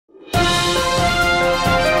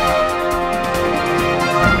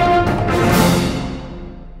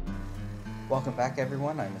Welcome back,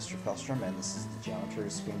 everyone. I'm Mr. Felstrom, and this is the Geometry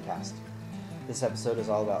Screencast. This episode is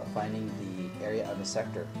all about finding the area of a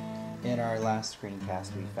sector. In our last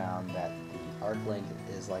screencast, we found that the arc length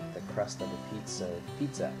is like the crust of a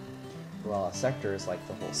pizza, while a sector is like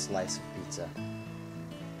the whole slice of pizza.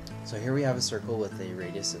 So here we have a circle with a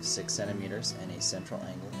radius of 6 centimeters and a central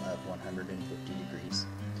angle of 150 degrees.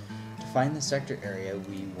 To find the sector area,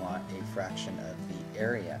 we want a fraction of the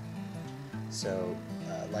area. So,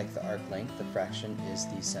 like the arc length, the fraction is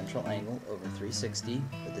the central angle over 360,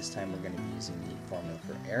 but this time we're going to be using the formula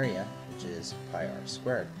for area, which is pi r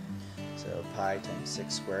squared. So pi times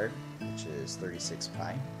 6 squared, which is 36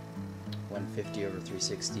 pi. 150 over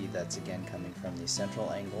 360, that's again coming from the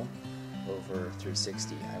central angle over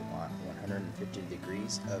 360. I want 150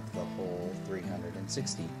 degrees of the whole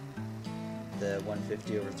 360. The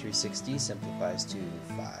 150 over 360 simplifies to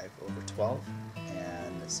 5 over 12,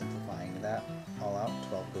 and simplifying that all out,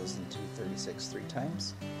 12 goes into 36 3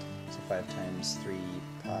 times. So 5 times 3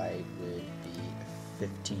 pi would be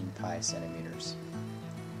 15 pi centimeters.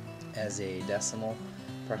 As a decimal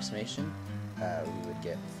approximation, we would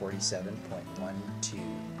get 47.12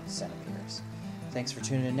 centimeters. Thanks for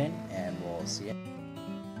tuning in, and we'll see you.